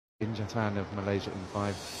in Japan of Malaysia in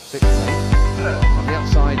 5, 6, 8. On the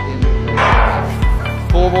outside in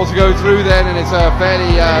 4 more to go through then, and it's a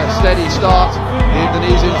fairly steady start. The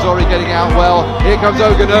Indonesian Zohri getting out well. Here comes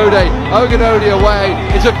Oganode away.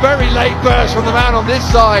 It's a very late burst from the man on this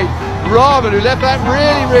side, Rahman, who left that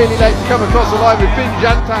really late to come across the line with Bin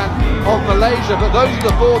Jantan of Malaysia, but those are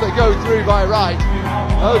the 4 that go through by right.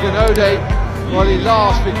 Oganode, well, he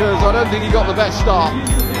lost because I don't think he got the best start.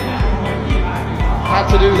 Had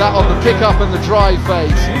to do that on the pickup and the drive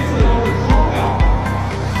phase.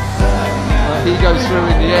 He goes through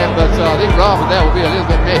in the end, but I think Rahman there will be a little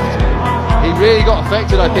bit miffed. He really got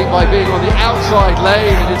affected, I think, by being on the outside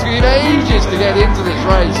lane, and it's going to give ages to get into this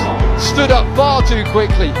race. Stood up far too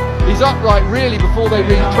quickly. He's upright really before they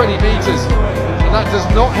reach 20 metres, and that does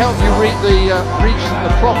not help you reach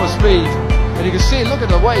the proper speed. And you can see, look at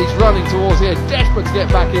the way he's running towards here, desperate to get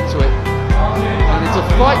back into it. And it's a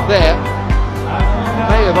fight there.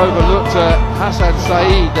 May have overlooked Hassan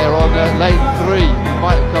Saeed there on lane 3,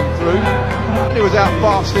 might have come through. He was out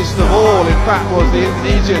fastest of all, in fact, was the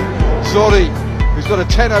Indonesian Zohri, who's got a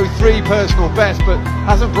 10:03 personal best, but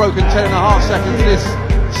hasn't broken 10.5 seconds this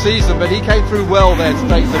season, but he came through well there to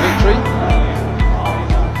take the victory.